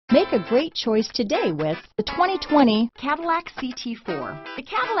Make a great choice today with the 2020 Cadillac CT4. The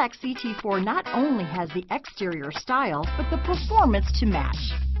Cadillac CT4 not only has the exterior style, but the performance to match.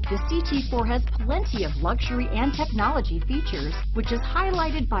 The CT4 has plenty of luxury and technology features, which is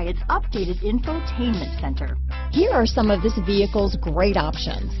highlighted by its updated infotainment center. Here are some of this vehicle's great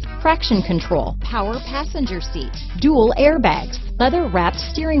options: traction control, power passenger seat, dual airbags, leather-wrapped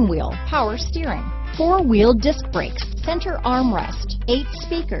steering wheel, power steering, four-wheel disc brakes, center armrest, 8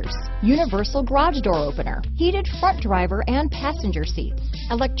 speakers, universal garage door opener, heated front driver and passenger seats,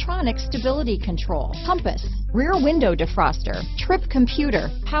 electronic stability control, compass, rear window defroster, trip computer,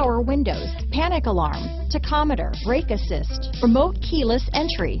 power windows, panic alarm, tachometer, brake assist, remote keyless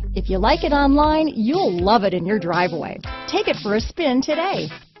entry. If you like it online, you'll love it in your driveway. Take it for a spin today.